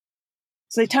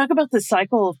So they talk about the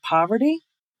cycle of poverty,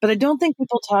 but I don't think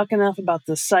people talk enough about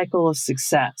the cycle of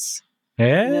success.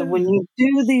 Yeah. When you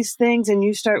do these things and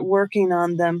you start working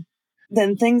on them,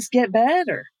 then things get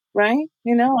better, right?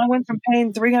 I went from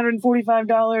paying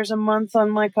 $345 a month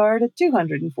on my car to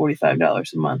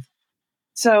 $245 a month.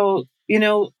 So,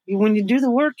 when you do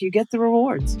the work, you get the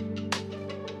rewards.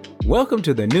 Welcome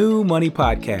to the New Money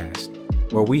Podcast,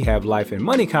 where we have life and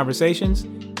money conversations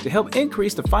to help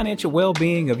increase the financial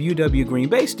well-being of UW Green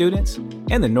Bay students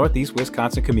and the Northeast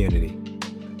Wisconsin community.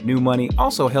 New Money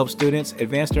also helps students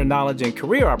advance their knowledge and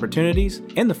career opportunities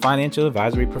in the financial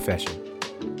advisory profession.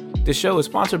 This show is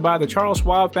sponsored by the Charles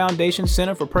Schwab Foundation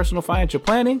Center for Personal Financial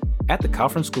Planning at the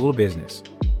Kaufman School of Business.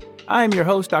 I am your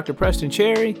host, Dr. Preston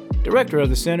Carey, Director of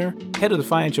the Center, Head of the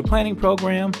Financial Planning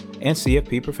Program, and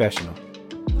CFP Professional.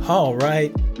 All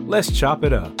right, let's chop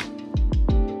it up.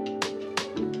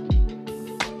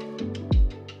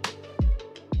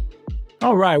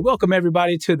 All right, welcome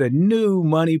everybody to the New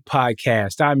Money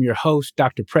Podcast. I'm your host,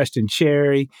 Dr. Preston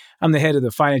Carey. I'm the head of the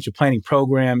Financial Planning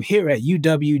Program here at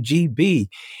UWGB,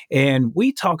 and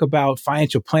we talk about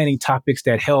financial planning topics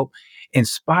that help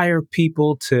inspire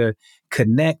people to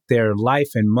connect their life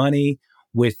and money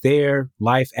with their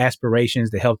life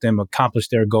aspirations to help them accomplish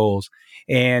their goals.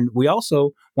 And we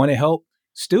also want to help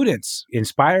students,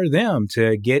 inspire them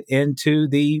to get into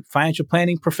the financial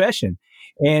planning profession.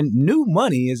 And New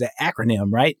Money is an acronym,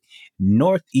 right?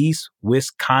 Northeast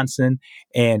Wisconsin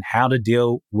and how to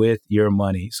deal with your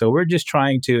money. So we're just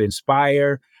trying to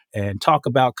inspire and talk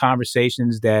about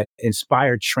conversations that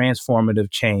inspire transformative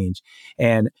change.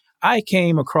 And I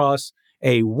came across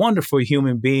a wonderful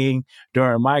human being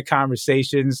during my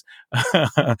conversations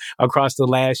across the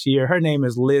last year. Her name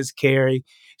is Liz Carey.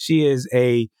 She is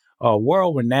a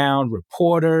world-renowned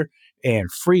reporter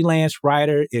and freelance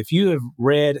writer. If you have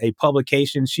read a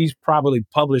publication, she's probably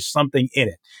published something in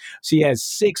it. She has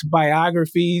 6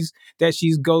 biographies that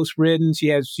she's ghostwritten.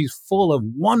 She's full of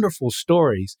wonderful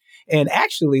stories. And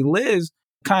actually, Liz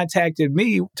contacted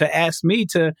me to ask me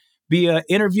to be an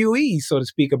interviewee, so to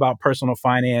speak, about personal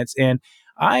finance. And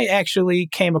I actually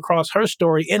came across her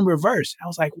story in reverse. I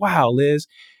was like, wow, Liz,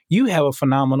 you have a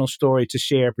phenomenal story to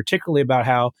share, particularly about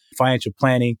how financial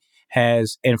planning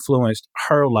has influenced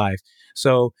her life.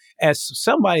 So as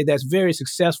somebody that's very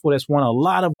successful, that's won a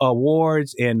lot of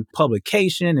awards in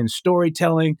publication and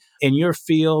storytelling in your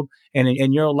field and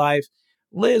in your life,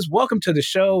 Liz, welcome to the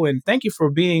show. And thank you for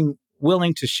being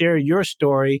willing to share your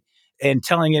story and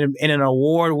telling it in an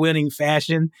award-winning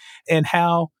fashion and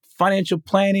how financial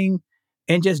planning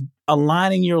and just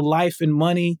aligning your life and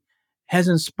money has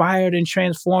inspired and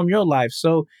transformed your life.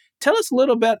 So tell us a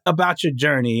little bit about your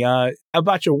journey,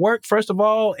 about your work, first of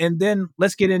all, and then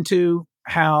let's get into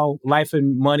how life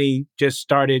and money just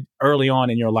started early on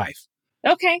in your life.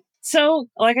 Okay. So,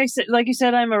 like you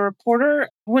said, I'm a reporter.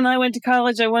 When I went to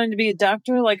college, I wanted to be a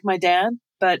doctor like my dad,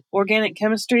 but organic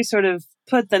chemistry sort of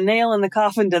put the nail in the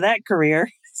coffin to that career.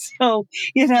 So,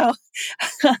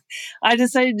 I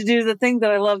decided to do the thing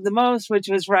that I loved the most, which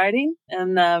was writing.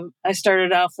 And I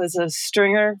started off as a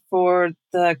stringer for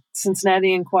the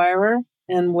Cincinnati Enquirer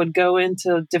and would go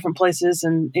into different places.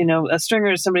 And, a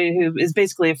stringer is somebody who is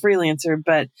basically a freelancer,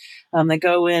 but they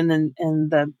go in and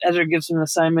the editor gives them an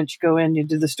assignment. You go in, you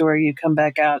do the story, you come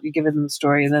back out, you give them the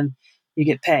story, and then you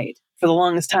get paid. For the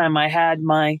longest time, I had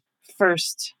my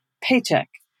first paycheck,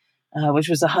 which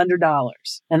was $100.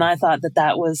 And I thought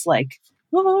that was like,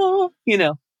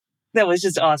 that was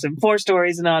just awesome. 4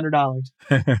 stories and $100.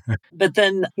 But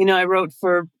then, I wrote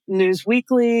for news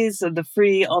weeklies, the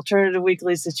free alternative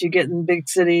weeklies that you get in big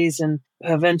cities, and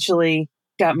eventually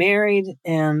got married.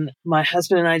 And my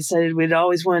husband and I decided we'd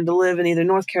always wanted to live in either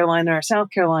North Carolina or South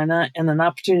Carolina. And an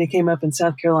opportunity came up in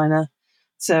South Carolina.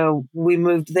 So we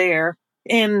moved there.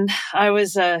 And I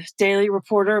was a daily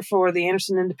reporter for the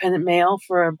Anderson Independent Mail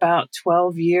for about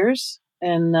 12 years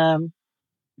and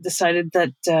decided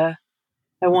that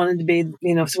I wanted to be,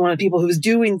 one of the people who was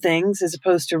doing things as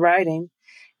opposed to writing.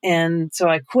 And so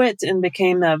I quit and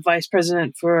became a vice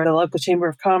president for the local Chamber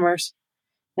of Commerce.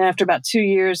 And after about 2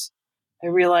 years, I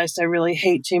realized I really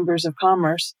hate chambers of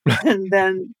commerce. And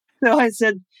then so I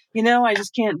said, I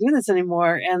just can't do this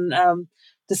anymore. And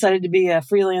decided to be a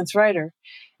freelance writer.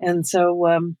 And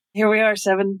so here we are,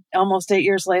 almost 8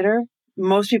 years later.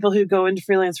 Most people who go into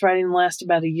freelance writing last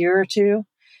about a year or two.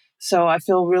 So I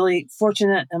feel really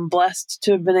fortunate and blessed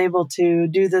to have been able to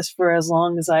do this for as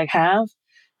long as I have,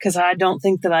 because I don't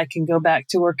think that I can go back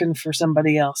to working for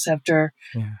somebody else after,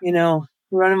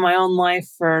 running my own life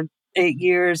for 8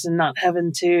 years and not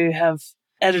having to have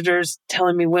editors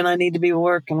telling me when I need to be at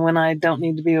work and when I don't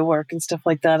need to be at work and stuff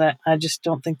like that. I just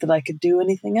don't think that I could do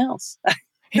anything else.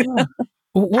 Yeah.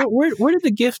 Where did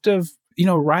the gift of,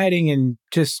 writing and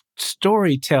just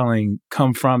storytelling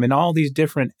come from in all these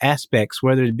different aspects,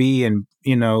 whether it be in,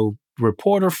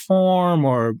 reporter form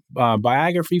or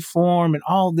biography form and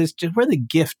all this, just where the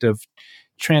gift of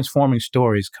transforming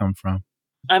stories come from?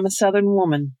 I'm a Southern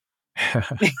woman.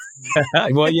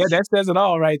 Well, yeah, that says it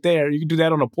all right there. You can do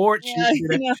that on a porch. You Yeah, can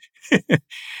do that.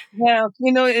 yeah.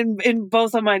 In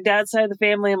both on my dad's side of the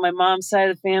family and my mom's side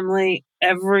of the family,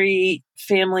 every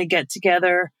family get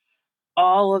together,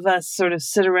 all of us sort of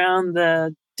sit around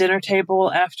the dinner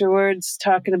table afterwards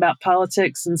talking about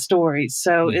politics and stories.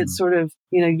 So it's sort of,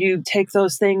 you take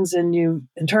those things and you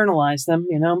internalize them,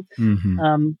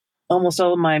 Mm-hmm. Almost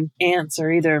all of my aunts are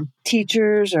either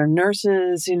teachers or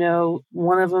nurses.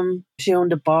 One of them, she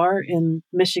owned a bar in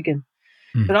Michigan.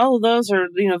 But all of those are,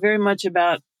 very much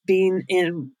about being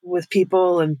in with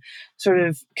people and sort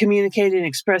of communicating,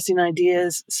 expressing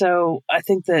ideas. So I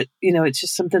think that, it's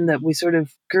just something that we sort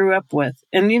of grew up with.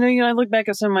 And, I look back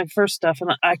at some of my first stuff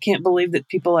and I can't believe that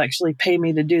people actually pay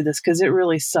me to do this because it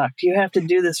really sucked. You have to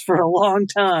do this for a long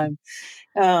time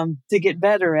to get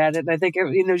better at it. And I think,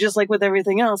 just like with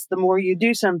everything else, the more you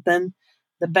do something,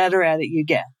 the better at it you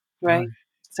get. Right. Right.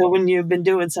 So when you've been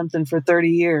doing something for 30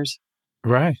 years,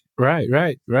 Right, right,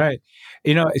 right, right.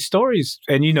 Stories,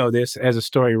 and you know this as a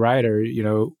story writer,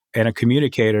 and a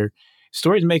communicator,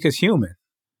 stories make us human.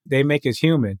 They make us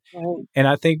human. right. And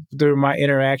I think through my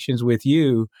interactions with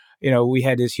you, we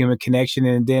had this human connection.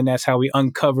 And then that's how we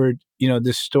uncovered,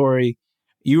 this story.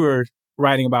 You were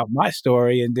writing about my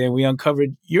story, and then we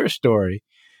uncovered your story.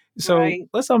 So Right.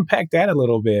 let's unpack that a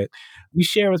little bit. You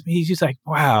share with me, she's like,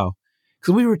 wow.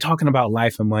 Because we were talking about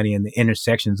life and money and the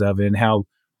intersections of it and how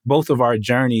both of our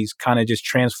journeys kind of just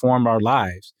transform our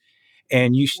lives.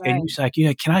 And and you Right. was like,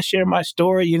 can I share my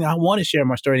story? I want to share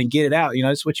my story and get it out.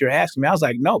 That's what you're asking me. I was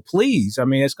like, no, please. I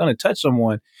mean, it's going to touch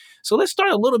someone. So let's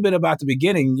start a little bit about the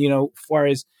beginning, as far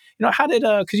as, how did,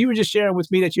 because you were just sharing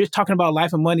with me that you're talking about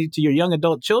life and money to your young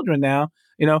adult children now,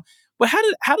 but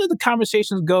how did the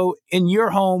conversations go in your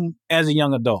home as a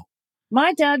young adult?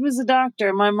 My dad was a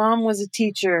doctor. My mom was a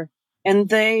teacher. And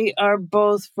they are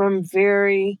both from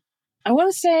very, I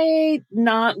want to say,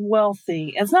 not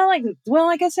wealthy. It's not like, well,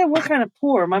 like I said, we're kind of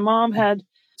poor.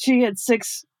 She had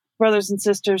 6 brothers and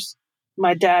sisters.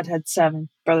 My dad had 7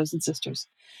 brothers and sisters.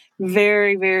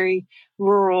 Very, very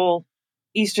rural,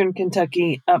 Eastern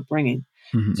Kentucky upbringing.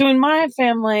 Mm-hmm. So in my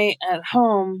family at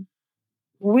home,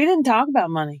 we didn't talk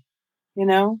about money, you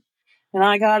know? And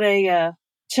I got a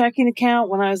checking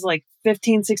account when I was like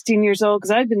 15, 16 years old because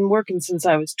I'd been working since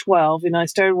I was 12. I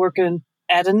started working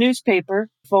at a newspaper,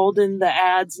 folding the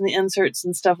ads and the inserts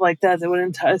and stuff like that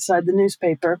went inside the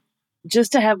newspaper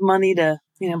just to have money to,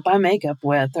 buy makeup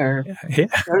with or Yeah.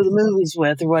 go to the movies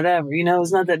with or whatever. It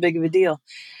was not that big of a deal.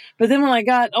 But then when I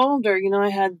got older, I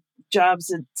had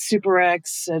jobs at Super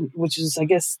X, which is, I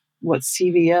guess, what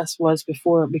CVS was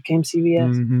before it became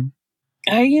CVS.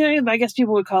 Mm-hmm. I guess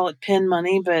people would call it pin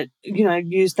money, but, I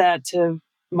used that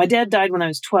my dad died when I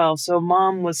was 12. So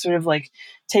mom was sort of like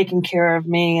taking care of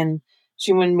me and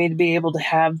she wanted me to be able to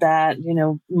have that,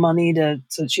 money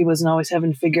so that she wasn't always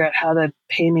having to figure out how to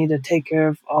pay me to take care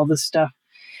of all this stuff.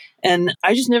 And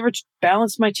I just never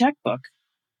balanced my checkbook.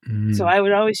 Mm-hmm. So I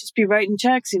would always just be writing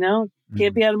checks,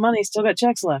 can't be out of money. Still got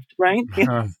checks left. Right.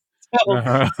 So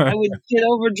I would get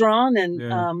overdrawn and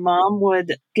Yeah. mom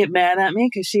would get mad at me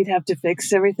because she'd have to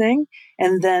fix everything.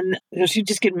 And then she'd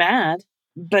just get mad,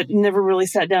 but never really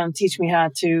sat down and teach me how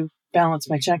to balance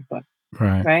my checkbook.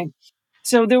 Right. Right.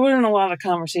 So there weren't a lot of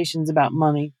conversations about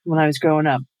money when I was growing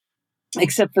up,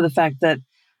 except for the fact that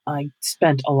I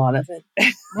spent a lot of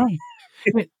it. Right.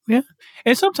 Yeah.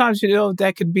 And sometimes,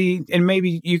 that could be, and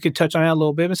maybe you could touch on that a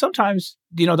little bit, but sometimes,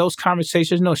 those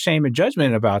conversations, no shame and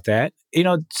judgment about that.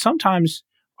 Sometimes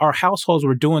our households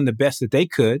were doing the best that they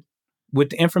could with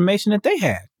the information that they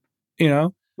had,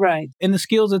 Right. and the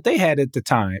skills that they had at the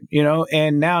time,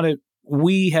 and now that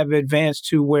we have advanced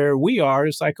to where we are,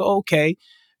 it's like, okay,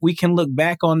 we can look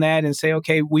back on that and say,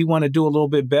 okay, we want to do a little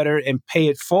bit better and pay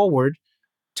it forward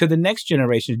to the next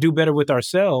generation, do better with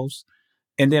ourselves.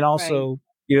 And then Right. also,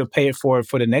 pay it forward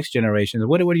for the next generation.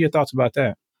 What are your thoughts about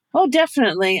that? Oh,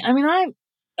 definitely. I mean,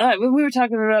 we were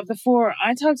talking about before,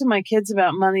 I talk to my kids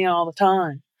about money all the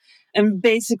time. And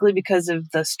basically because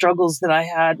of the struggles that I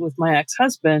had with my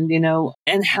ex-husband,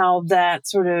 and how that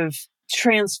sort of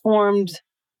transformed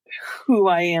who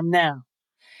I am now.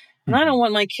 And I don't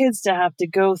want my kids to have to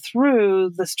go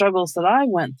through the struggles that I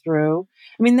went through.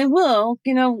 I mean, they will,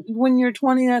 when you're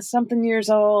 20 something years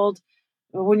old,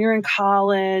 when you're in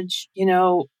college,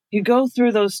 you go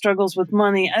through those struggles with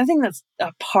money. I think that's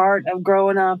a part of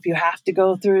growing up. You have to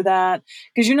go through that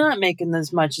because you're not making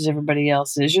as much as everybody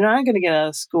else is. You're not going to get out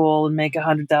of school and make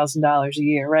 $100,000 a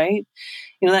year, right?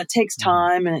 That takes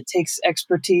time and it takes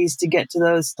expertise to get to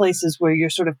those places where you're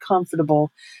sort of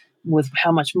comfortable with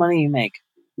how much money you make.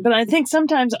 But I think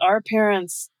sometimes our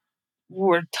parents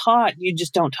were taught you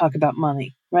just don't talk about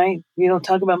money, right? You don't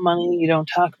talk about money. You don't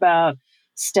talk about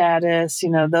status.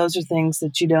 Those are things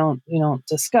that you don't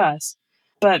discuss.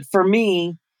 But for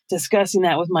me, discussing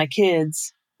that with my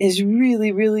kids is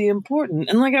really, really important.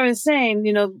 And like I was saying,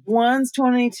 one's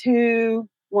 22,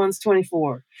 one's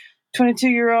 24.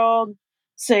 22-year-old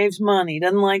saves money,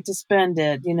 doesn't like to spend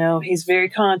it. He's very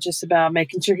conscious about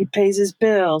making sure he pays his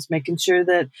bills, making sure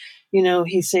that,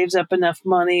 he saves up enough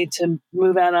money to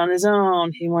move out on his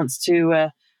own. He wants to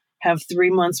have 3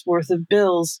 months worth of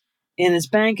bills in his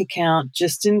bank account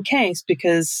just in case,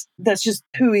 because that's just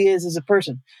who he is as a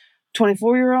person.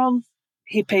 24-year-old,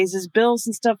 he pays his bills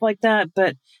and stuff like that,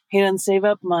 but he doesn't save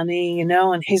up money,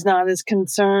 and he's not as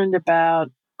concerned about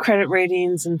credit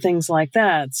ratings and things like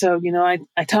that. So,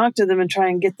 I talk to them and try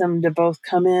and get them to both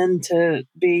come in to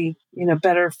be,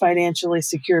 better financially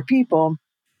secure people,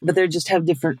 but they just have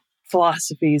different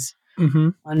philosophies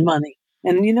on money.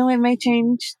 And, it may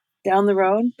change down the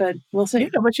road, but we'll see. Yeah,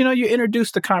 but you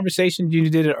introduced the conversation, you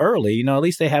did it early, at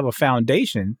least they have a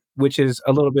foundation, which is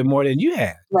a little bit more than you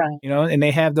had. Right. And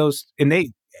they have those, and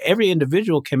every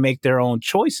individual can make their own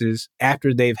choices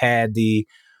after they've had the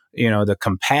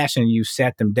compassion. You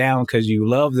sat them down because you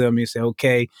love them. You say,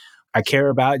 okay, I care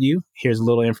about you. Here's a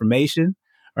little information,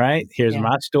 right? Here's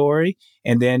my story.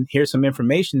 And then here's some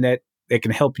information that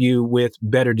can help you with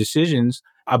better decisions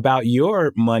about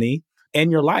your money and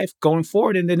your life going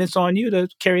forward. And then it's on you to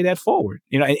carry that forward,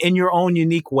 in your own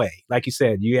unique way. Like you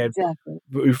said, you had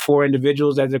 4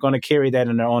 individuals that are going to carry that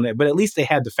in their own, but at least they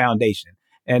had the foundation.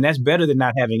 And that's better than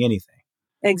not having anything.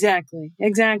 Exactly.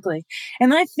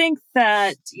 And I think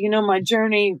that, my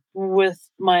journey with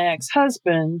my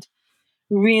ex-husband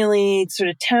really sort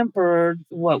of tempered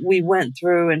what we went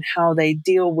through and how they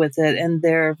deal with it and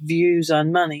their views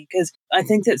on money. Because I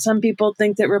think that some people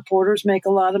think that reporters make a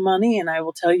lot of money, and I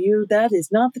will tell you that is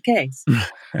not the case.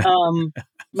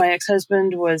 My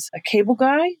ex-husband was a cable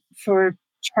guy for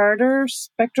Charter,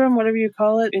 Spectrum, whatever you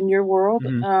call it in your world.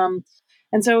 And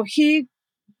so he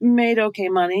made okay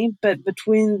money, but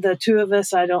between the two of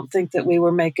us, I don't think that we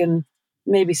were making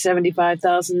maybe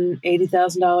 $75,000,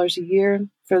 $80,000 a year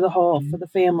for the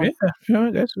family.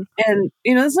 Yeah, and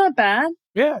it's not bad.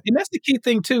 Yeah, and that's the key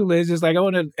thing too, Liz. Is like I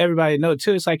want everybody to know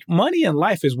too. It's like money in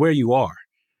life is where you are.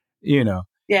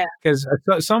 Yeah, because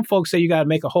some folks say you got to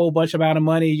make a whole bunch amount of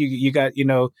money. You got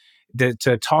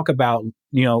to talk about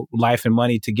life and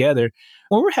money together.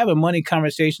 When we're having money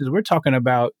conversations,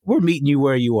 we're meeting you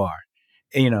where you are.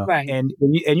 Right. And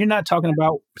you're not talking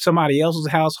about somebody else's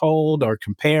household or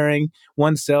comparing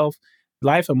oneself.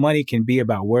 Life and money can be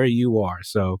about where you are.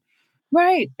 So,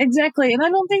 right, exactly. And I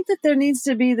don't think that there needs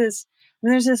to be this.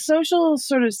 There's a social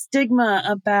sort of stigma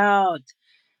about,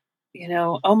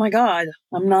 oh my God,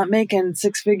 I'm not making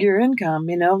 6-figure income.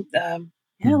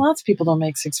 Lots of people don't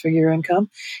make 6-figure income,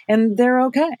 and they're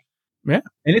okay. Yeah,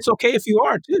 and it's okay if you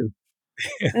are too.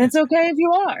 And it's okay if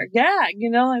you are. Yeah,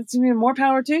 it's more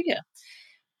power to you.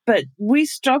 But we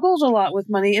struggled a lot with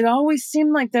money. It always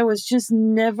seemed like there was just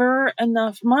never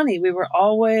enough money. We were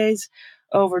always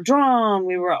overdrawn.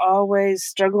 We were always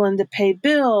struggling to pay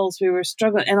bills. We were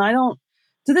struggling. And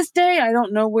to this day, I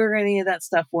don't know where any of that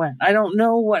stuff went. I don't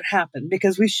know what happened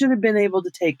because we should have been able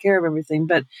to take care of everything,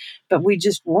 but we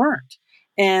just weren't.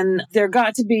 And there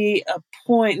got to be a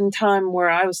point in time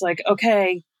where I was like,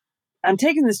 okay, I'm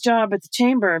taking this job at the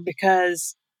chamber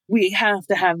because we have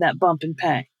to have that bump in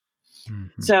pay.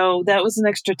 So that was an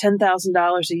extra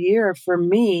 $10,000 a year for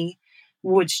me,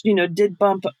 which, did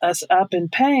bump us up in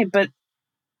pay. But,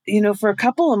 for a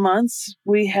couple of months,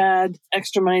 we had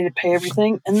extra money to pay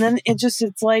everything. And then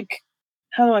it's like,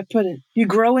 how do I put it? You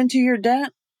grow into your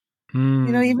debt.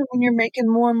 Even when you're making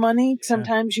more money,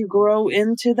 sometimes you grow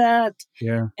into that.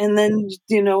 Yeah. And then,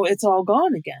 it's all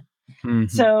gone again.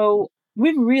 So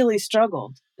we really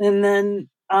struggled. And then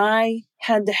I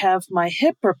had to have my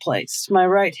hip replaced, my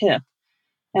right hip.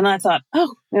 And I thought,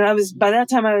 by that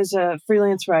time I was a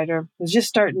freelance writer, was just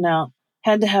starting out,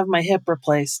 had to have my hip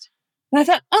replaced. And I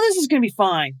thought, this is going to be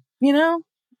fine.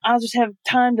 I'll just have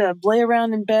time to lay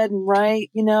around in bed and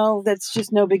write, that's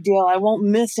just no big deal. I won't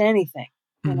miss anything,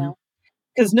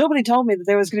 because nobody told me that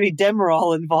there was going to be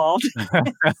Demerol involved.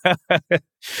 And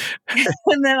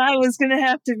then I was going to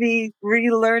have to be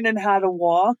relearning how to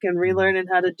walk and relearning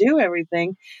how to do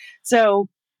everything. So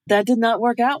that did not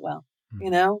work out well.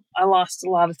 I lost a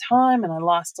lot of time and I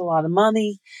lost a lot of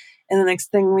money. And the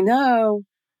next thing we know,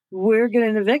 we're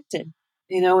getting evicted,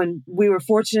 and we were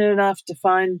fortunate enough to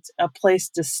find a place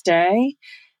to stay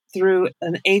through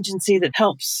an agency that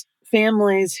helps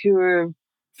families who are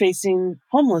facing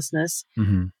homelessness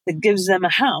that gives them a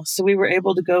house. So we were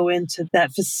able to go into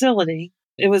that facility.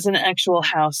 It was an actual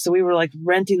house. So we were like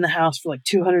renting the house for like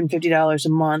 $250 a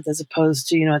month as opposed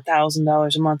to,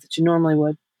 $1,000 a month that you normally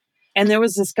would. And there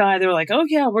was this guy, they were like, oh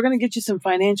yeah, we're going to get you some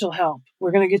financial help.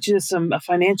 We're going to get you a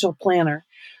financial planner.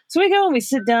 So we go and we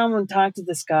sit down and talk to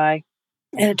this guy.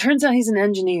 And it turns out he's an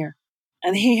engineer.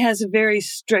 And he has a very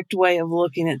strict way of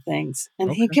looking at things.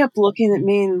 And he kept looking at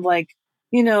me and like,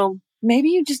 maybe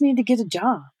you just need to get a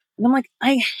job. And I'm like,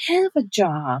 I have a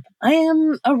job. I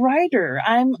am a writer.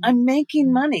 I'm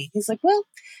making money. He's like, well,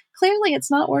 clearly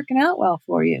it's not working out well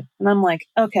for you. And I'm like,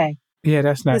 okay. Yeah,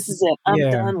 that's not. This is it. I'm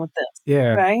done with this.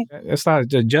 Yeah. Right? That's not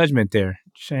the judgment there.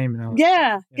 Shame and all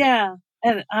that. Yeah.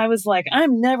 And I was like,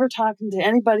 I'm never talking to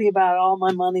anybody about all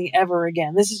my money ever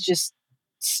again. This is just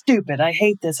stupid. I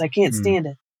hate this. I can't stand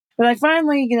it. But I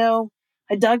finally,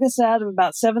 I dug us out of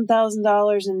about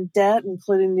 $7,000 in debt,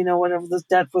 including, whatever the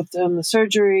debt with the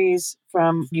surgeries,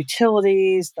 from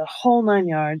utilities, the whole 9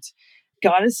 yards,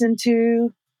 got us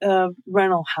into a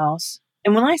rental house.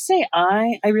 And when I say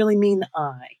I really mean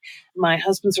I. My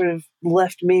husband sort of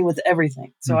left me with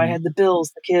everything. So I had the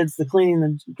bills, the kids, the cleaning,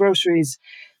 the groceries,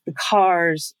 the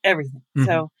cars, everything.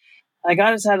 So I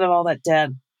got us out of all that debt,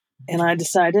 and I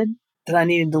decided that I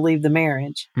needed to leave the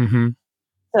marriage.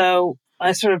 So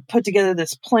I sort of put together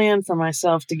this plan for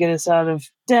myself to get us out of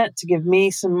debt, to give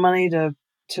me some money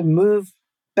to move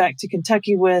back to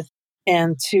Kentucky with,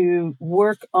 and to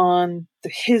work on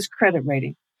his credit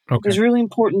rating. It was really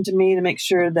important to me to make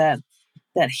sure that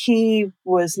he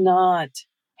was not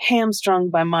hamstrung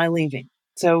by my leaving.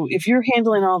 So if you're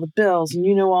handling all the bills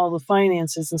and all the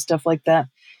finances and stuff like that,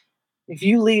 if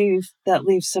you leave, that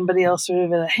leaves somebody else sort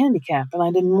of at a handicap, and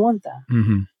I didn't want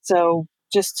that. So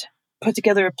just put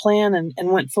together a plan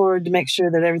and went forward to make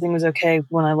sure that everything was okay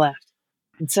when I left.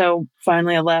 And so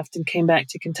finally I left and came back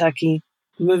to Kentucky,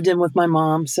 moved in with my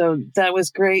mom. So that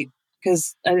was great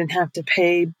because I didn't have to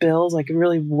pay bills. I could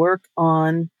really work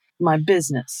on my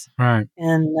business. Right.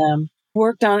 And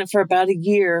worked on it for about a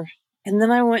year. And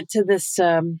then I went to this,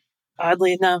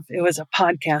 oddly enough, it was a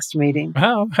podcast meeting.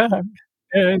 Oh,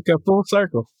 it's a full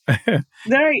circle.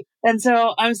 Right. And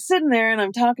so I'm sitting there and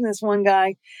I'm talking to this one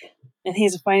guy, and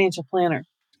he's a financial planner,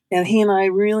 and he and I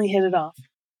really hit it off.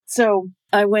 So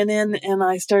I went in and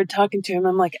I started talking to him.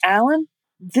 I'm like, Alan,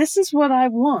 this is what I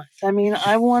want. I mean,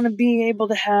 I want to be able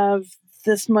to have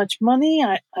this much money.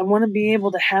 I want to be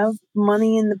able to have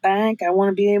money in the bank. I want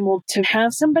to be able to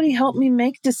have somebody help me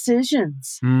make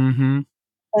decisions. And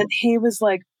he was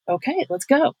like, okay, let's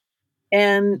go.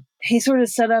 And he sort of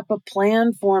set up a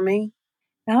plan for me.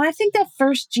 Now, I think that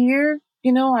first year,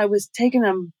 I was taking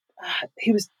him.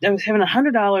 I was having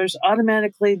 $100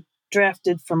 automatically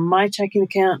drafted from my checking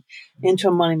account into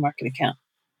a money market account.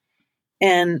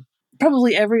 And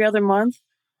probably every other month,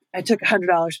 I took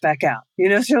 $100 back out,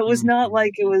 so it was not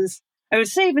like I was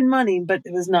saving money, but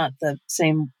it was not the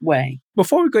same way.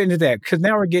 Before we go into that, because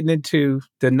now we're getting into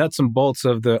the nuts and bolts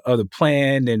of the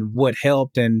plan and what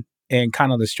helped and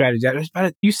kind of the strategy.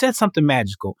 You said something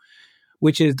magical,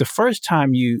 which is the first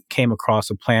time you came across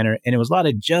a planner and it was a lot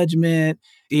of judgment,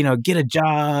 get a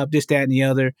job, this, that, and the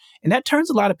other. And that turns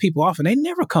a lot of people off and they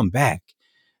never come back.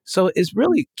 So it's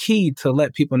really key to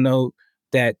let people know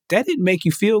that didn't make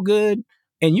you feel good.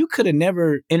 And you could have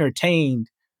never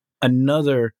entertained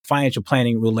another financial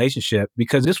planning relationship,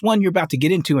 because this one you're about to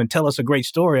get into and tell us a great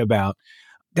story about,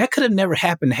 that could have never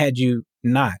happened had you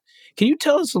not. Can you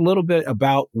tell us a little bit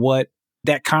about what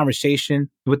that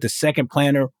conversation with the second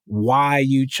planner, why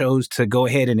you chose to go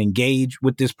ahead and engage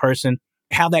with this person,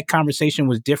 how that conversation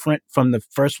was different from the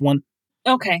first one?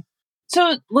 Okay.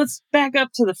 So let's back up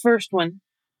to the first one.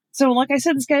 So like I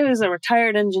said, this guy was a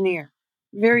retired engineer,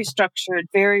 very structured,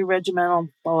 very regimental,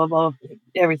 blah, blah, blah,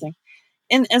 everything.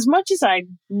 And as much as I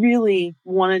really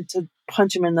wanted to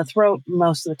punch him in the throat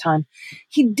most of the time,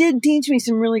 he did teach me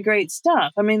some really great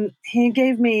stuff. I mean, he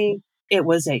gave me, it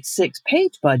was a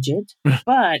 6-page budget,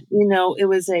 but, it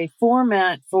was a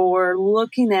format for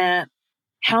looking at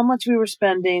how much we were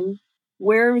spending,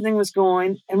 where everything was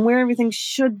going, and where everything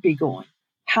should be going,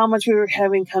 how much we were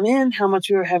having come in, how much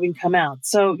we were having come out.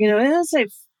 So, it is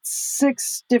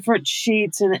 6 different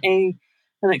sheets in an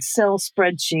Excel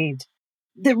spreadsheet.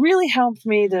 that really helped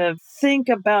me to think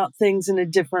about things in a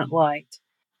different light.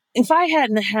 If I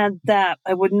hadn't had that,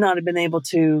 I would not have been able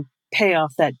to pay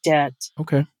off that debt,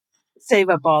 Okay. save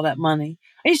up all that money.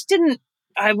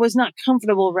 I was not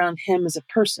comfortable around him as a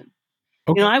person.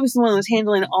 Okay. I was the one who was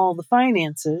handling all the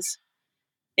finances,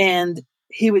 and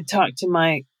he would talk to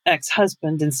my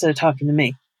ex-husband instead of talking to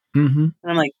me. Mm-hmm.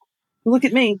 And I'm like, look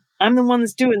at me. I'm the one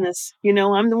that's doing this.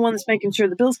 I'm the one that's making sure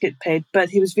the bills get paid. But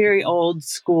he was very old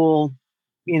school,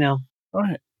 you know. All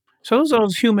right. So those are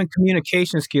those human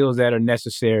communication skills that are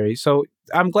necessary. So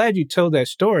I'm glad you told that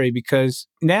story because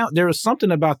now there was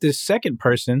something about this second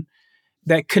person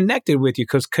that connected with you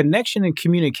because connection and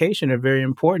communication are very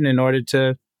important in order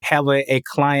to have a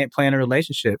client planner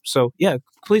relationship. So yeah,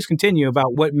 please continue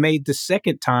about what made the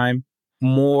second time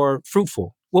more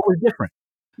fruitful. What was different?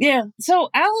 Yeah.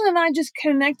 So Alan and I just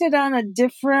connected on a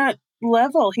different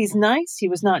level. He's nice. He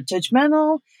was not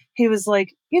judgmental. He was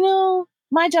like,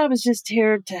 my job is just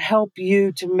here to help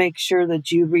you to make sure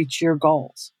that you reach your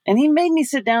goals. And he made me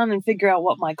sit down and figure out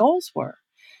what my goals were,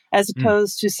 as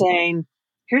opposed to saying,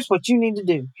 here's what you need to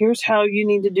do. Here's how you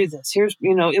need to do this.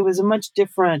 It was a much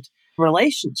different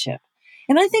relationship.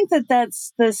 And I think that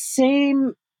that's the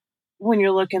same when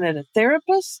you're looking at a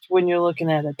therapist, when you're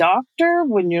looking at a doctor,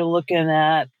 when you're looking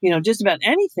at, just about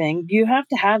anything, you have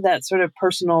to have that sort of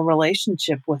personal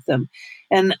relationship with them.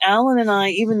 And Alan and I,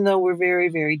 even though we're very,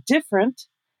 very different,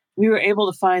 we were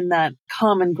able to find that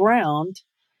common ground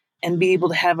and be able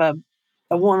to have a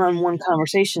one-on-one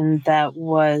conversation that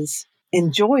was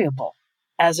enjoyable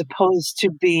as opposed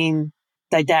to being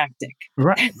didactic.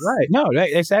 Right, right. No,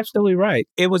 that's absolutely right.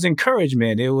 It was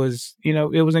encouragement. It was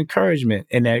encouragement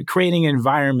and that creating an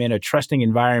environment, a trusting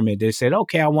environment. They said,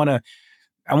 okay, I want to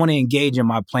engage in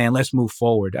my plan. Let's move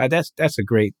forward. That's a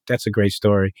great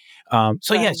story.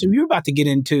 So yeah, so you're about to get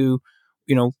into,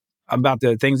 about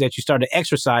the things that you started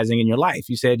exercising in your life.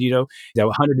 You said, you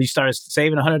started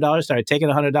saving $100, started taking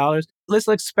 $100. Let's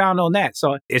expound on that.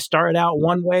 So it started out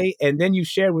one way, and then you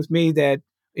shared with me that,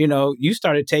 you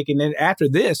started taking it after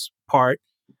this part,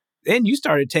 then you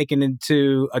started taking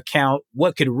into account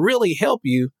what could really help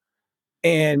you.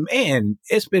 And man,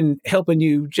 it's been helping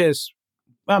you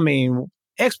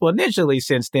exponentially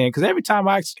since then. Because every time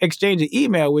I exchange an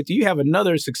email with you, you have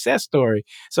another success story.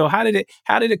 So how did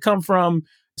it come from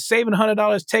saving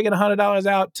 $100, taking $100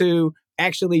 out to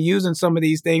actually using some of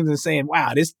these things and saying,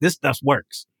 wow, this stuff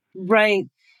works? Right.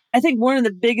 I think one of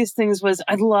the biggest things was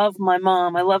I love my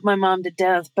mom. I love my mom to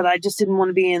death, but I just didn't want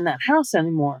to be in that house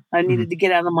anymore. I needed to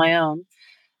get out on my own.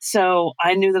 So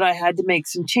I knew that I had to make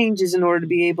some changes in order to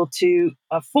be able to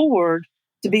afford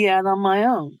to be out on my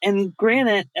own. And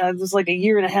granted, it was like a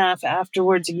year and a half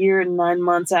afterwards, a year and 9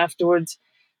 months afterwards,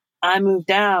 I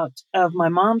moved out of my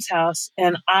mom's house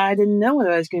and I didn't know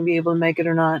whether I was going to be able to make it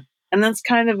or not. And that's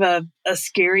kind of a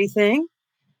scary thing.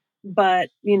 But,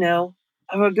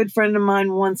 a good friend of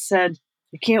mine once said,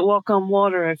 you can't walk on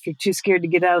water if you're too scared to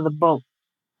get out of the boat,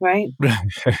 right?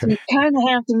 So you kind of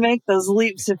have to make those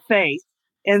leaps of faith.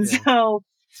 And so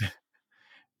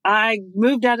I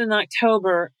moved out in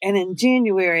October, and in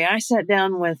January, I sat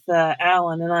down with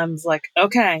Alan, and I was like,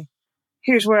 okay,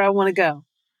 here's where I want to go.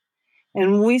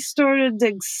 And we started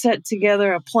to set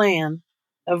together a plan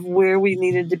of where we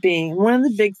needed to be. And one of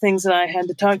the big things that I had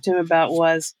to talk to him about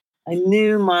was I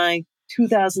knew my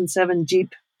 2007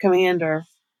 Jeep Commander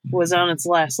was on its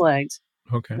last legs.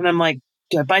 Okay. And I'm like,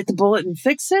 do I bite the bullet and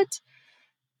fix it?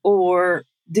 Or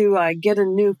do I get a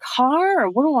new car? Or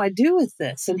what do I do with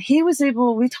this? And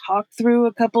we talked through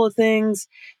a couple of things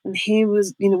and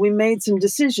we made some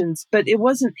decisions, but it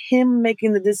wasn't him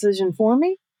making the decision for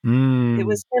me. It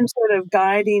was him sort of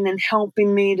guiding and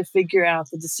helping me to figure out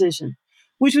the decision,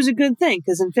 which was a good thing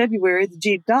because in February, the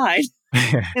Jeep died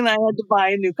and I had to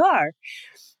buy a new car.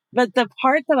 But the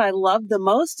part that I loved the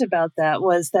most about that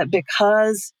was that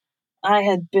because I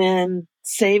had been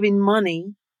saving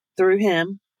money through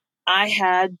him, I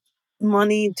had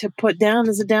money to put down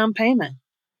as a down payment.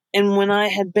 And when I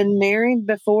had been married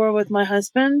before with my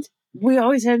husband, we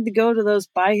always had to go to those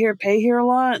buy here, pay here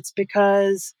lots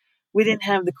because we didn't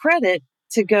have the credit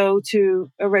to go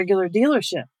to a regular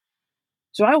dealership.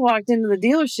 So I walked into the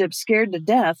dealership scared to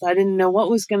death. I didn't know what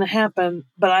was going to happen,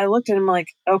 but I looked at him like,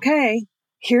 okay,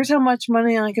 here's how much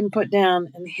money I can put down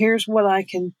and here's what I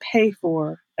can pay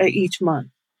for each month.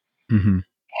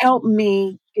 Help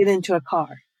me get into a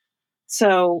car.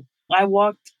 So I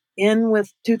walked in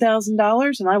with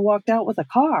 $2,000 and I walked out with a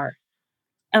car.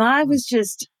 And I was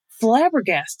just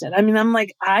flabbergasted. I mean, I'm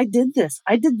like, I did this.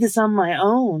 I did this on my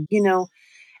own,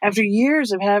 after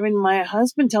years of having my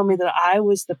husband tell me that I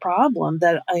was the problem,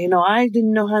 that, I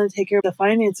didn't know how to take care of the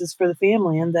finances for the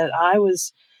family and that I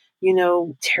was,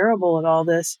 terrible at all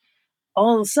this,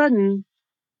 all of a sudden,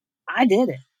 I did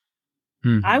it.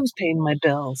 I was paying my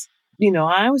bills.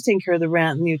 I was taking care of the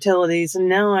rent and the utilities. And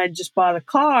now I just bought a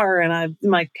car and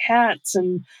my cats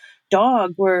and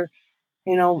dog were,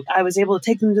 I was able to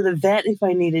take them to the vet if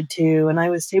I needed to. And I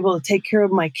was able to take care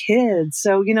of my kids.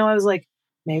 So, I was like,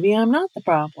 maybe I'm not the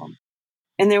problem.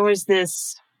 And there was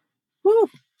this, whew,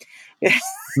 this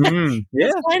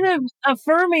Yeah. kind of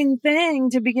affirming thing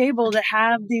to be able to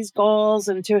have these goals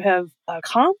and to have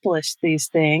accomplished these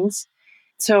things.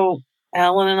 So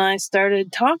Alan and I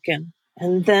started talking.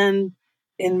 And then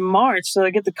in March, so I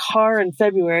get the car in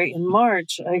February. In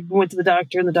March, I went to the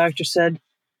doctor and the doctor said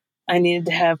I needed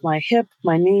to have my hip,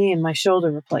 my knee, and my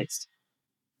shoulder replaced.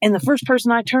 And the first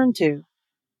person I turned to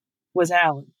was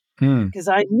Alan because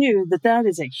I knew that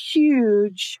is a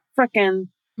huge freaking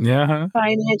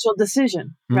financial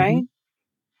decision, right?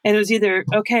 And it was either,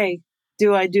 okay,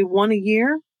 do I do one a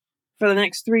year for the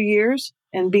next 3 years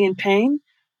and be in pain?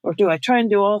 Or do I try and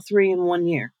do all 3 in 1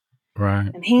 year?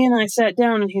 Right. And he and I sat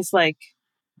down and he's like,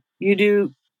 you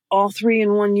do all 3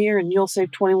 in 1 year and you'll save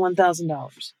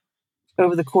 $21,000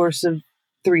 over the course of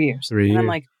 3 years. 3 years. And I'm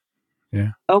like,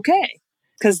 yeah, okay.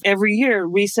 Because every year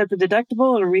reset the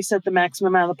deductible and reset the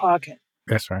maximum out of the pocket.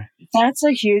 That's right. That's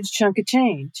a huge chunk of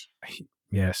change.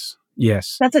 Yes.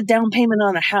 Yes. That's a down payment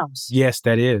on a house. Yes,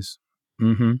 that is.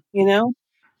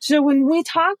 So when we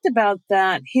talked about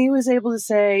that, he was able to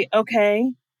say,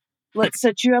 okay, let's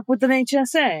set you up with an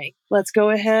HSA. Let's go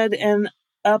ahead and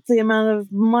up the amount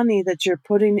of money that you're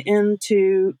putting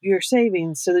into your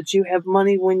savings so that you have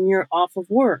money when you're off of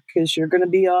work because you're going to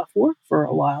be off work for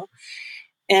a while.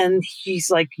 And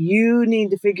he's like, you need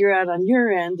to figure out on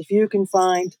your end if you can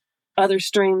find other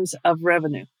streams of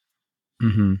revenue.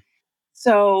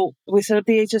 So we set up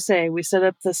the HSA. We set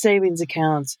up the savings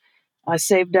accounts. I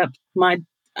saved up my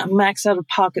max out of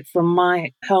pocket for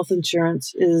my health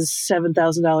insurance is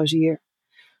 $7,000 a year.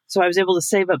 So I was able to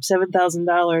save up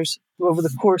 $7,000 over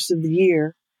the course of the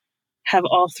year, have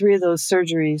all 3 of those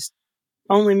surgeries,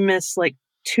 only miss like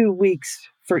 2 weeks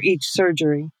for each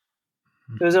surgery.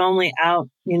 It was only out,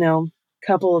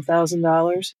 couple of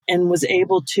 $1,000 and was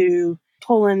able to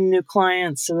pull in new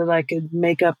clients so that I could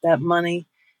make up that money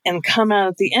and come out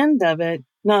at the end of it,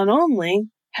 not only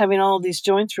having all these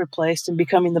joints replaced and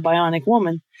becoming the bionic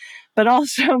woman, but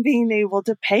also being able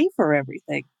to pay for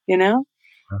everything,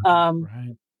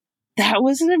 Right. That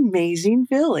was an amazing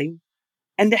feeling.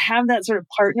 And to have that sort of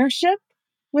partnership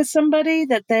with somebody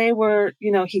that they were,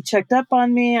 he checked up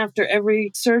on me after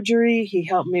every surgery. He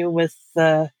helped me with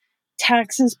the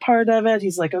taxes part of it.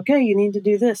 He's like, okay, you need to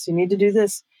do this. You need to do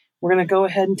this. We're going to go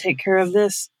ahead and take care of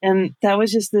this. And that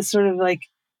was just this sort of like,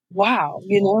 wow,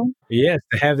 Yes,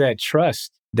 to have that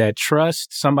trust,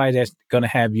 somebody that's going to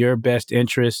have your best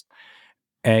interest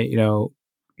and,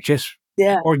 just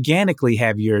organically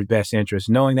have your best interest,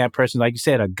 knowing that person, like you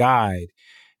said, a guide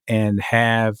and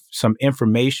have some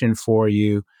information for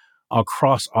you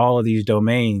across all of these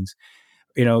domains.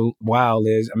 Wow,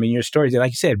 Liz, I mean, your story,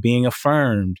 like you said, being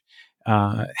affirmed,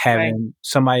 having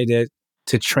somebody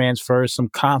to transfer some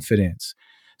confidence,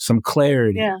 some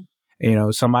clarity,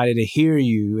 somebody to hear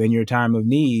you in your time of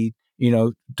need,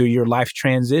 through your life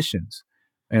transitions,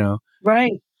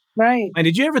 Right. And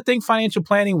did you ever think financial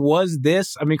planning was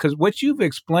this? I mean, because what you've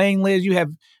explained, Liz, you have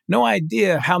no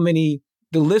idea how many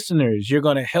the listeners you're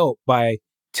going to help by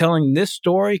telling this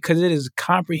story, because it is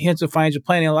comprehensive financial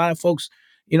planning. A lot of folks,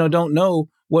 don't know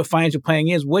what financial planning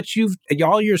is.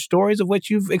 All your stories of what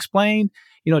you've explained,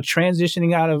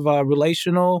 transitioning out of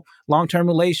relational, long-term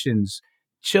relations,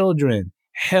 children,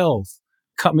 health,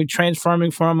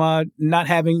 transforming from not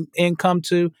having income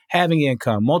to having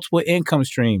income, multiple income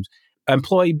streams,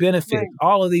 employee benefit,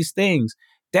 all of these things.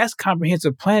 That's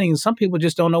comprehensive planning. And some people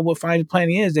just don't know what financial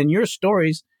planning is. And your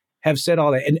stories have said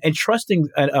all that. And trusting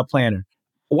a planner.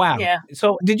 Wow. Yeah.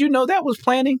 So did you know that was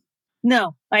planning?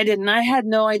 No, I didn't. I had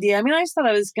no idea. I mean, I just thought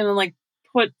I was going to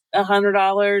put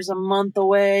 $100 a month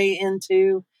away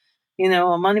into,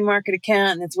 a money market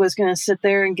account, and it was going to sit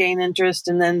there and gain interest.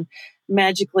 And then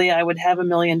magically I would have $1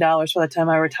 million by the time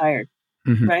I retired.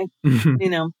 Right.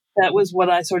 That was what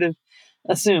I sort of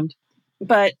assumed.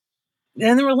 But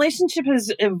then the relationship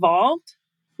has evolved.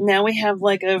 Now we have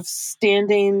a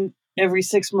standing every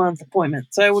 6-month appointment.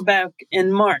 So I was back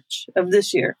in March of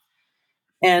this year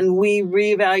and we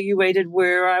reevaluated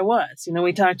where I was.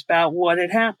 We talked about what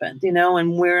had happened,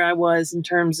 and where I was in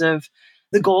terms of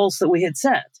the goals that we had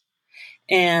set.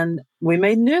 And we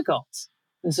made new goals.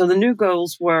 And so the new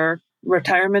goals were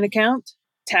retirement account,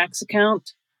 tax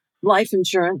account, life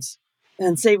insurance,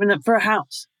 and saving up for a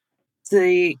house.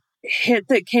 The hit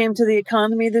that came to the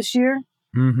economy this year,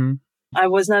 Mm-hmm. I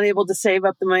was not able to save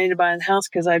up the money to buy a house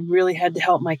because I really had to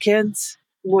help my kids.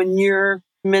 When you're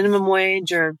minimum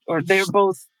wage or they're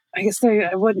both, I guess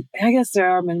they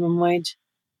are minimum wage.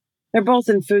 They're both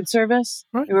in food service.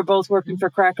 Right. They were both working for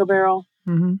Cracker Barrel.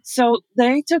 Mm-hmm. So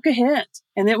they took a hit,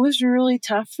 and it was really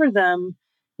tough for them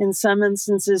in some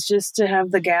instances just to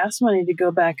have the gas money to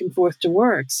go back and forth to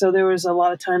work. So there was a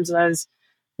lot of times that I was,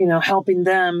 helping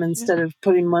them instead of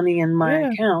putting money in my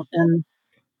account. And,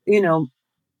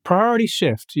 priority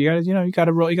shift. You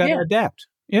gotta roll, you gotta adapt.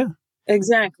 Yeah.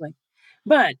 Exactly.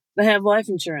 But I have life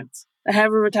insurance. I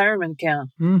have a retirement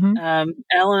account. Mm-hmm.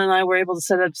 Alan and I were able to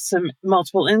set up some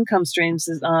multiple income streams.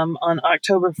 On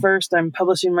October 1st, I'm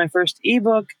publishing my first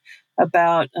ebook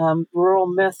about rural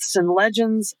myths and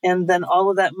legends. And then all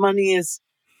of that money is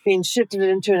being shifted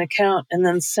into an account and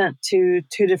then sent to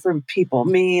two different people,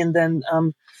 me and then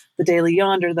the Daily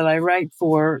Yonder that I write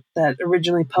for, that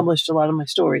originally published a lot of my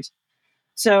stories.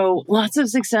 So lots of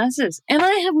successes. And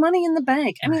I have money in the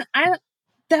bank. I mean,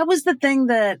 that was the thing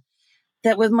that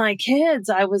with my kids,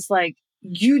 I was like,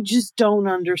 you just don't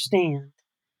understand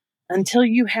until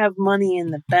you have money in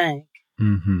the bank,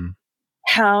 Mm-hmm.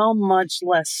 how much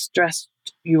less stressed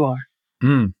you are.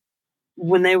 Mm.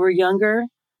 When they were younger,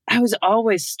 I was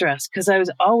always stressed because I was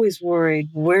always worried,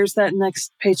 where's that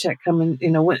next paycheck coming?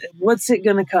 What's it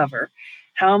going to cover?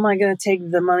 How am I going to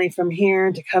take the money from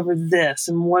here to cover this?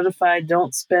 And what if I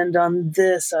don't spend on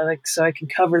this so I can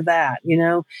cover that,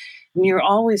 And you're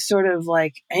always sort of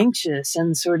like anxious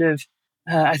and sort of,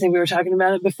 I think we were talking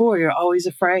about it before, you're always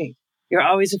afraid. You're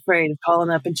always afraid of calling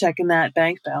up and checking that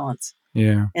bank balance.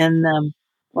 Yeah. And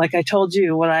like I told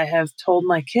you, what I have told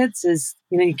my kids is,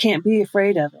 you can't be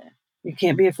afraid of it. You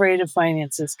can't be afraid of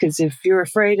finances, because if you're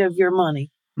afraid of your money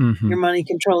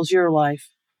controls your life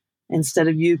instead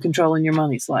of you controlling your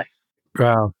money's life.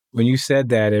 Wow. When you said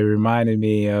that, it reminded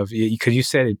me of, because you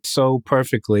said it so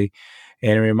perfectly,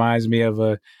 and it reminds me of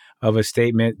a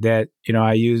statement that,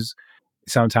 I use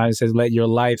sometimes. It says, let your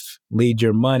life lead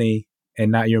your money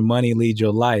and not your money lead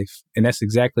your life. And that's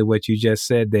exactly what you just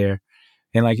said there.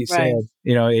 And like you said,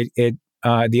 it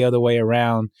the other way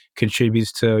around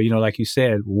contributes to, like you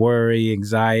said, worry,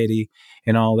 anxiety,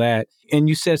 and all that. And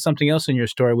you said something else in your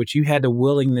story, which you had the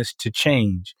willingness to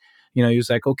change. You was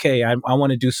like, okay, I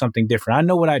want to do something different. I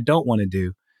know what I don't want to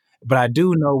do, but I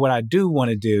do know what I do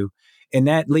want to do. And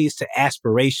that leads to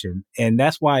aspiration. And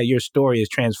that's why your story is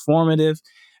transformative.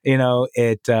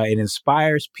 It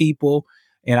inspires people.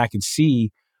 And I can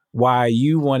see why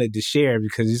you wanted to share,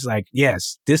 because it's like,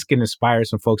 yes, this can inspire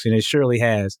some folks, and it surely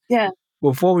has. Yeah.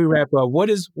 Before we wrap up, what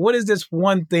is this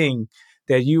one thing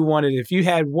that you wanted, if you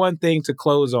had one thing to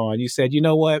close on, you said, you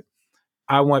know what,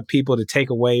 I want people to take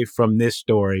away from this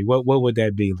story. What would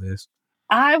that be, Liz?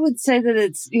 I would say that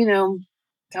it's,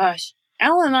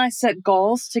 Alan and I set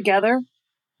goals together,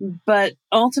 but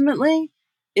ultimately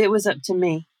it was up to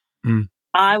me. Mm.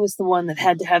 I was the one that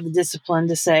had to have the discipline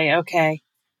to say, okay,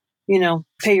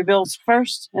 pay your bills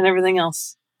first and everything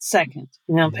else second.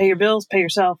 Pay your bills, pay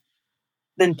yourself,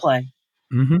 then play.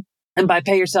 Mm-hmm. And by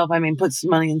pay yourself, I mean put some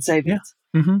money in savings.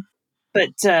 Yeah. Mm-hmm. But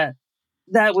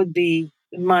that would be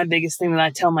my biggest thing that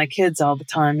I tell my kids all the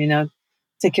time,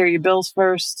 take care of your bills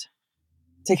first,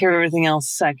 take care of everything else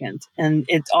second. And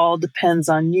it all depends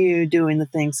on you doing the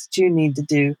things that you need to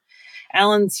do.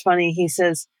 Alan's funny. He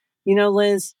says,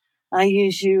 Liz, I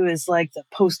use you as like the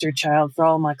poster child for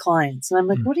all my clients. And I'm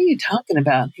like, what are you talking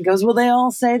about? He goes, well, they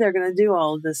all say they're going to do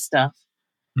all of this stuff.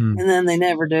 And then they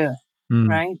never do it.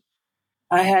 Right.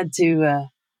 I had to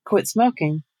quit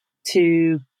smoking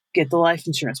to get the life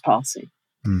insurance policy.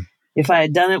 If I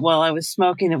had done it while I was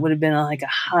smoking, it would have been like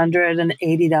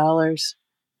 $180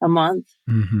 a month.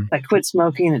 If I quit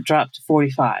smoking, it dropped to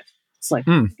 $45. It's like,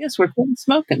 I guess we're quitting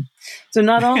smoking. So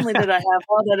not only did I have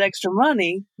all that extra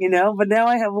money, but now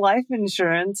I have life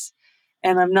insurance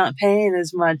and I'm not paying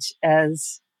as much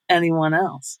as anyone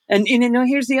else. And,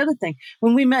 here's the other thing.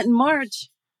 When we met in March,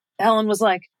 Alan was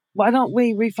like, why don't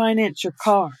we refinance your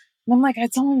car? And I'm like, I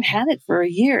only had it for a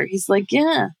year. He's like,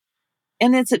 yeah.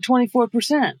 And it's at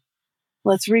 24%.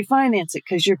 Let's refinance it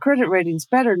because your credit rating's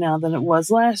better now than it was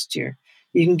last year.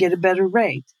 You can get a better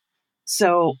rate.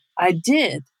 So I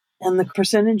did. And the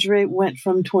percentage rate went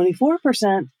from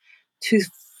 24% to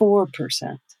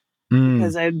 4%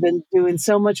 because I had been doing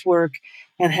so much work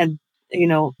and had,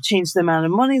 changed the amount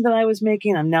of money that I was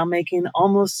making. I'm now making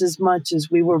almost as much as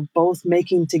we were both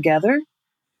making together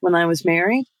when I was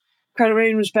married. Credit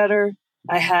rating was better.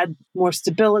 I had more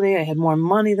stability. I had more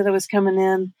money that was coming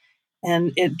in,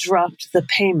 and it dropped the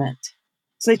payment.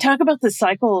 So they talk about the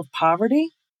cycle of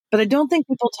poverty, but I don't think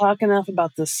people talk enough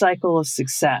about the cycle of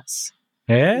success.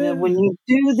 Yeah. When you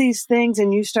do these things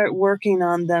and you start working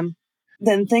on them,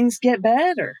 then things get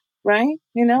better, right?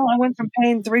 I went from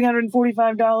paying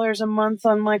 $345 a month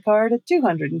on my car to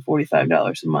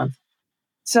 $245 a month.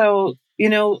 So,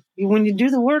 when you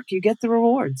do the work, you get the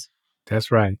rewards.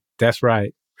 That's right. That's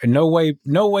right. And no way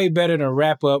better to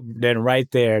wrap up than right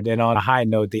there, than on a high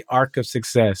note, the arc of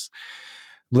success.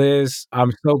 Liz,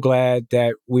 I'm so glad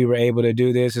that we were able to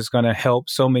do this. It's going to help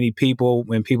so many people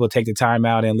when people take the time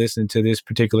out and listen to this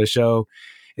particular show,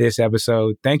 this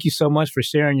episode. Thank you so much for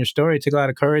sharing your story. It took a lot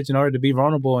of courage in order to be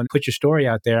vulnerable and put your story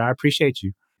out there. I appreciate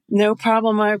you. No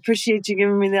problem. I appreciate you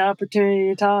giving me the opportunity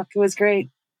to talk. It was great.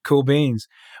 Cool beans.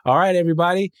 All right,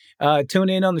 everybody. Tune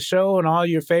in on the show on all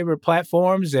your favorite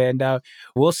platforms, and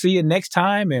we'll see you next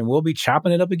time, and we'll be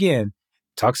chopping it up again.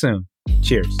 Talk soon.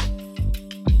 Cheers.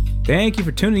 Thank you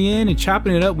for tuning in and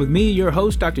chopping it up with me, your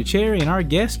host, Dr. Carey, and our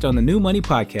guest on the New Money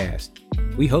Podcast.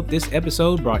 We hope this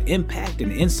episode brought impact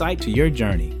and insight to your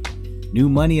journey. New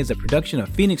Money is a production of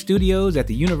Phoenix Studios at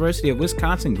the University of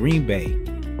Wisconsin, Green Bay.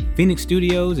 Phoenix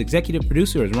Studios executive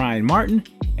producer is Ryan Martin,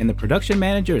 and the production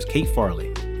manager is Kate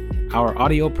Farley. Our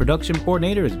audio production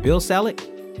coordinator is Bill Salick.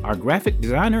 Our graphic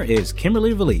designer is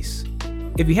Kimberly Valise.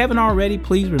 If you haven't already,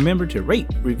 please remember to rate,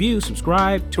 review,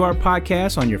 subscribe to our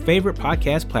podcast on your favorite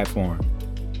podcast platform.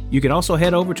 You can also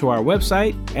head over to our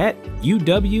website at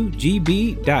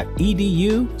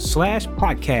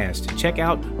uwgb.edu/podcast to check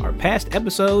out our past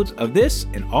episodes of this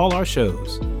and all our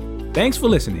shows. Thanks for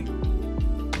listening.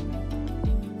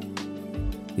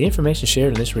 The information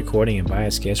shared in this recording and by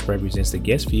its guest represents the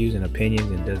guest views and opinions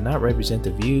and does not represent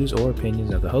the views or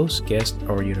opinions of the host, guest,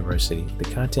 or university. The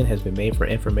content has been made for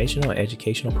informational and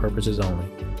educational purposes only.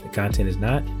 The content is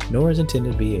not, nor is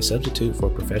intended to be a substitute for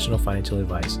professional financial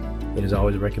advice. It is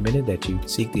always recommended that you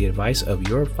seek the advice of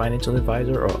your financial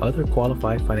advisor or other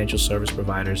qualified financial service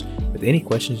providers with any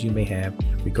questions you may have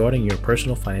regarding your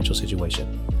personal financial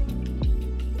situation.